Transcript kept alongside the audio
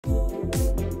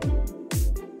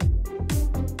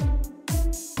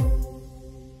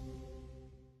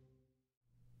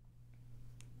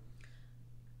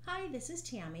this is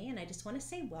Tammy, and I just want to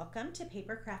say welcome to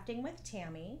Paper Crafting with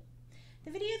Tammy.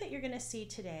 The video that you're going to see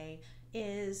today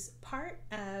is part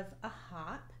of a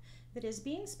hop that is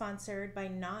being sponsored by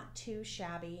Not Too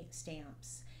Shabby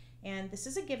Stamps. And this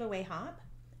is a giveaway hop,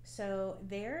 so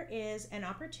there is an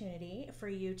opportunity for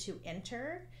you to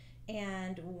enter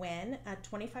and win a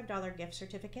 $25 gift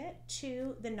certificate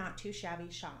to the Not Too Shabby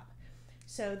shop.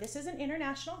 So this is an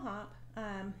international hop.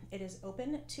 It is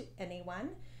open to anyone,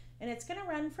 and it's going to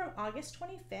run from August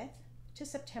 25th to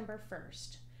September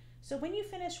 1st. So when you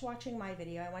finish watching my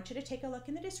video, I want you to take a look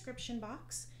in the description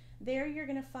box. There you're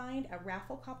going to find a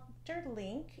Rafflecopter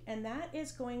link, and that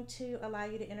is going to allow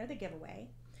you to enter the giveaway.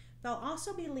 There'll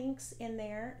also be links in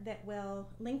there that will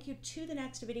link you to the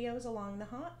next videos along the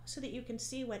hop so that you can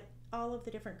see what all of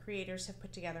the different creators have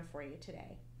put together for you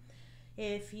today.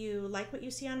 If you like what you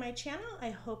see on my channel,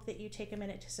 I hope that you take a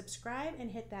minute to subscribe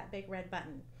and hit that big red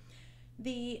button.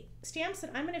 The stamps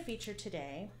that I'm going to feature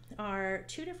today are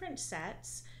two different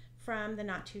sets from the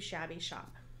Not Too Shabby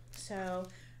shop. So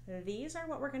these are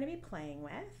what we're going to be playing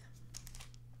with.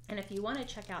 And if you want to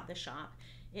check out the shop,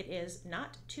 it is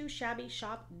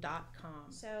nottoshabbyshop.com.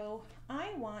 So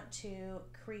I want to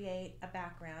create a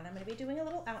background. I'm going to be doing a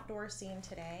little outdoor scene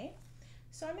today.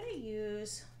 So I'm going to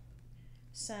use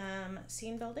some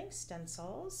scene building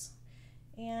stencils,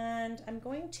 and I'm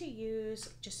going to use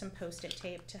just some post-it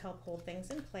tape to help hold things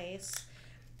in place.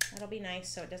 That'll be nice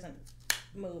so it doesn't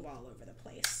move all over the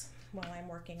place while I'm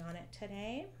working on it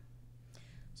today.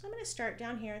 So I'm going to start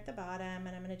down here at the bottom,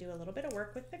 and I'm going to do a little bit of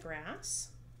work with the grass.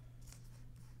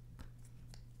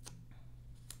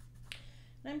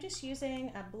 And I'm just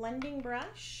using a blending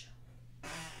brush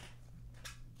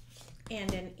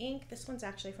and an ink. This one's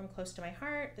actually from Close to My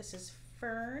Heart. This is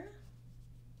Fern.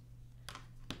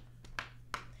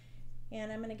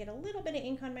 And I'm going to get a little bit of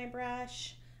ink on my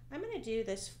brush. I'm going to do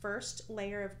this first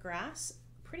layer of grass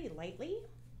pretty lightly.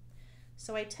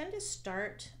 So I tend to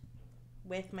start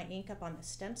with my ink up on the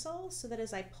stencil so that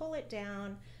as I pull it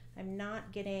down, I'm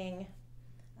not getting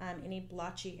any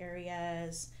blotchy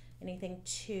areas, anything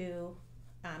too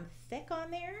thick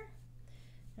on there.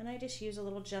 And I just use a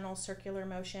little gentle circular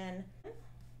motion. I'm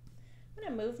going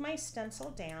to move my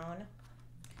stencil down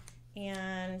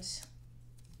and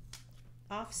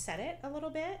offset it a little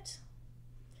bit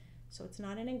so it's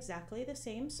not in exactly the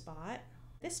same spot.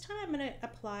 This time I'm going to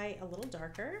apply a little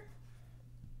darker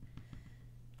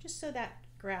just so that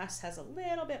grass has a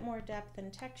little bit more depth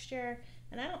and texture,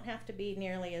 and I don't have to be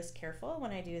nearly as careful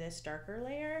when I do this darker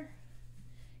layer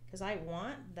because I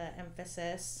want the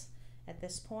emphasis at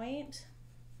this point,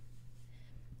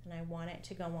 and I want it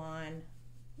to go on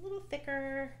a little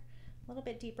thicker, a little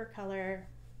bit deeper color,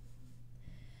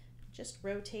 just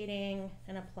rotating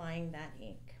and applying that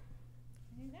ink.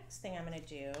 The next thing I'm going to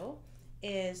do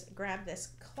is grab this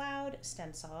cloud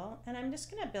stencil, and I'm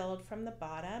just going to build from the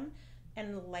bottom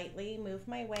and lightly move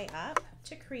my way up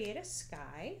to create a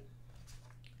sky.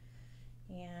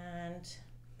 And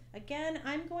again,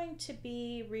 I'm going to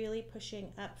be really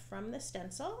pushing up from the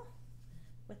stencil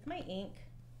with my ink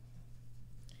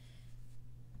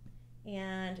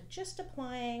and just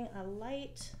applying a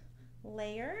light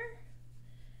layer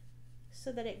so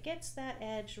that it gets that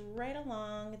edge right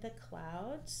along the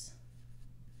clouds.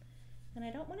 And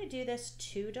I don't want to do this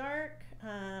too dark,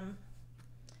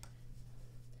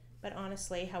 but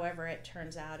honestly, however it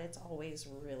turns out, it's always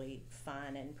really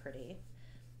fun and pretty.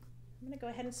 I'm going to go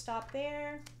ahead and stop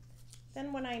there.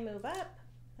 Then when I move up,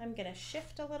 I'm going to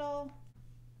shift a little,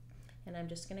 and I'm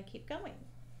just going to keep going.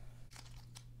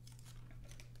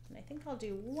 And I think I'll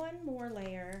do one more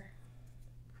layer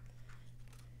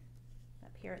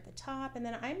up here at the top, and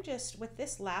then I'm just, with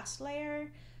this last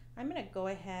layer, I'm going to go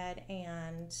ahead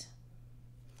and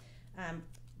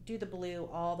do the blue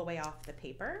all the way off the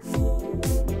paper.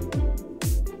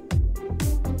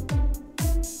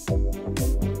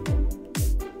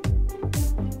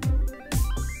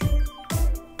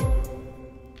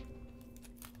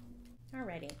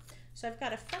 Alrighty, so I've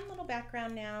got a fun little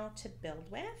background now to build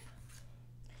with.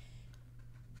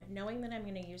 Knowing that I'm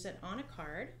going to use it on a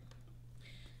card,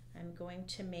 I'm going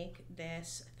to make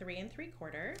this 3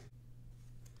 3/4,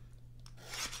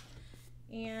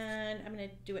 and I'm going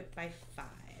to do it by 5.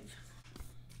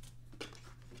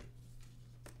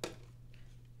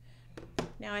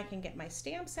 Now I can get my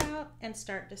stamps out and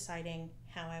start deciding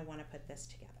how I want to put this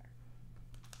together.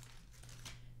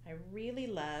 I really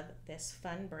love this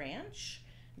fun branch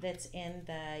that's in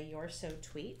the You're So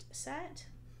Tweet set.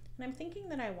 And I'm thinking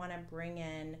that I want to bring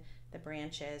in the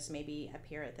branches maybe up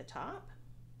here at the top,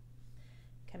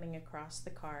 coming across the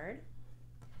card.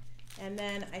 And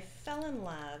then I fell in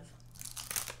love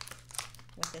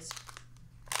with this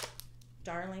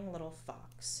darling little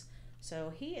fox.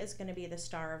 So he is going to be the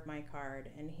star of my card,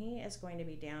 and he is going to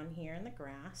be down here in the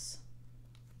grass.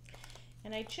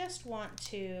 And I just want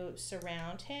to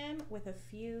surround him with a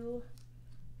few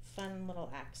fun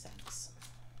little accents.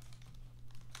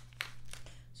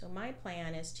 So my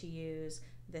plan is to use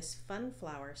this fun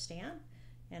flower stamp,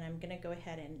 and I'm going to go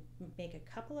ahead and make a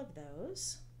couple of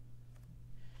those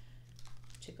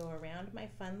to go around my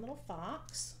fun little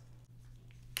fox.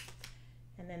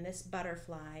 And then this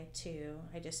butterfly too,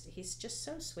 he's just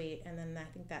so sweet, and then I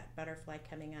think that butterfly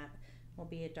coming up will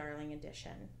be a darling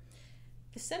addition.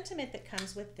 The sentiment that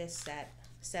comes with this set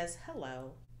says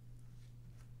hello.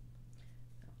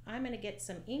 I'm going to get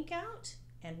some ink out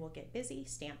and we'll get busy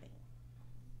stamping.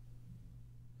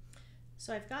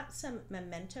 So I've got some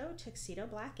Memento Tuxedo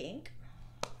Black ink.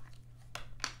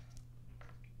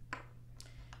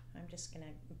 I'm just going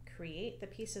to create the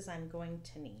pieces I'm going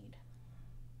to need.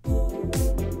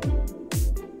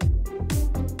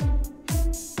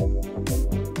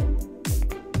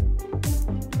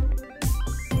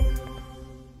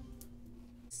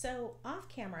 So off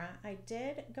camera, I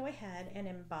did go ahead and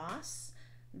emboss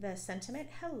the sentiment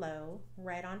hello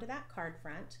right onto that card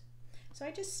front. So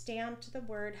I just stamped the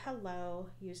word hello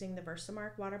using the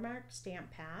Versamark watermark stamp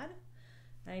pad,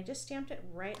 and I just stamped it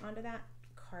right onto that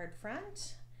card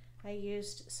front. I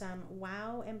used some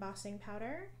Wow embossing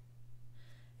powder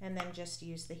and then just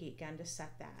used the heat gun to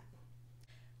set that.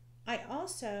 I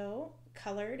also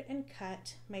colored and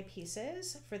cut my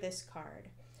pieces for this card.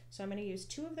 So I'm going to use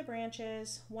 2 of the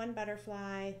branches, 1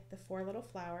 butterfly, the 4 little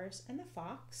flowers, and the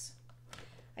fox.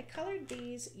 I colored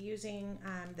these using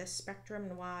the Spectrum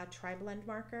Noir Tri-Blend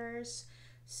markers.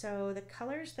 So the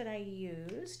colors that I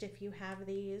used, if you have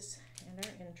these and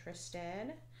are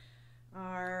interested,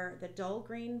 are the dull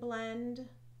green blend,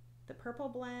 the purple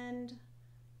blend,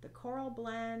 the coral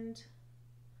blend,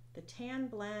 the tan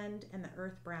blend, and the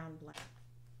earth brown blend.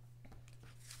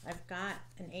 I've got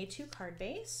an A2 card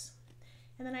base,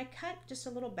 and then I cut just a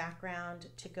little background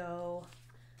to go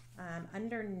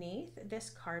underneath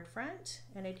this card front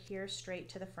and adhere straight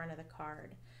to the front of the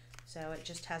card. So it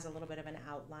just has a little bit of an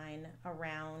outline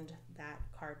around that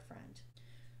card front.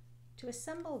 To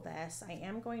assemble this, I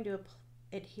am going to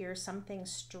adhere something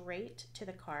straight to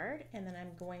the card, and then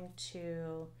I'm going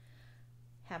to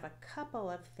have a couple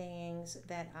of things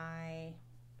that I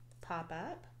pop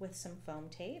up with some foam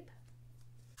tape.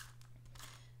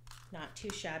 Not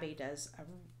Too Shabby does a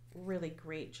really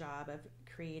great job of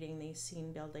creating these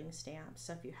scene building stamps.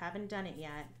 So if you haven't done it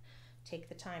yet, take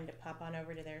the time to pop on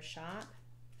over to their shop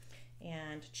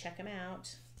and check them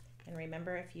out. And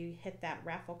remember, if you hit that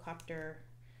Rafflecopter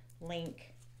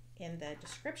link in the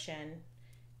description,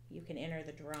 you can enter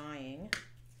the drawing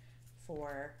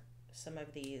for some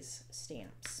of these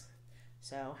stamps.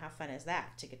 So how fun is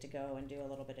that to get to go and do a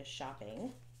little bit of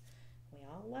shopping? We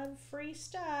all love free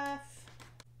stuff.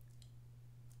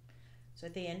 So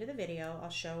at the end of the video,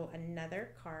 I'll show another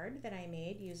card that I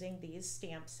made using these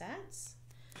stamp sets.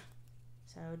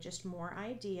 So just more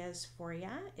ideas for you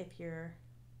if you're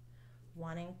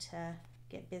wanting to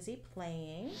get busy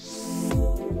playing.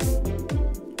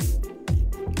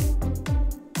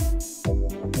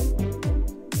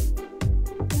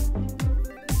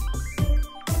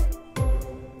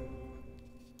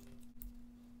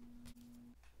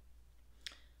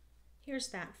 Here's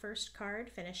that first card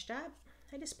finished up.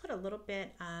 I just put a little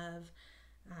bit of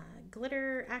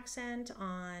glitter accent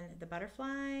on the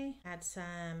butterfly, add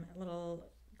some little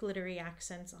glittery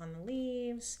accents on the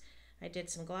leaves. I did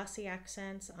some glossy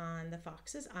accents on the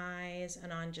fox's eyes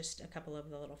and on just a couple of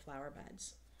the little flower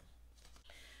buds.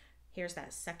 Here's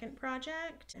that second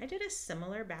project. I did a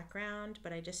similar background,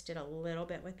 but I just did a little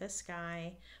bit with the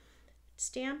sky.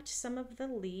 Stamped some of the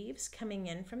leaves coming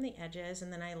in from the edges,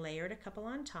 and then I layered a couple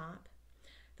on top.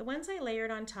 The ones I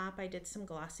layered on top, I did some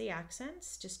glossy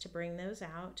accents just to bring those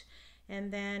out.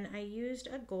 And then I used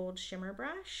a gold shimmer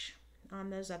brush on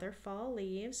those other fall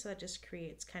leaves, so that just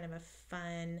creates kind of a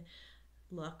fun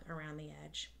look around the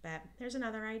edge. But there's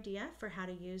another idea for how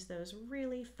to use those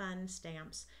really fun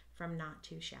stamps from Not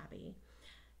Too Shabby.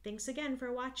 Thanks again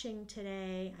for watching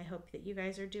today. I hope that you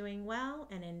guys are doing well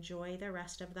and enjoy the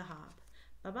rest of the hop.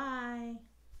 Bye-bye.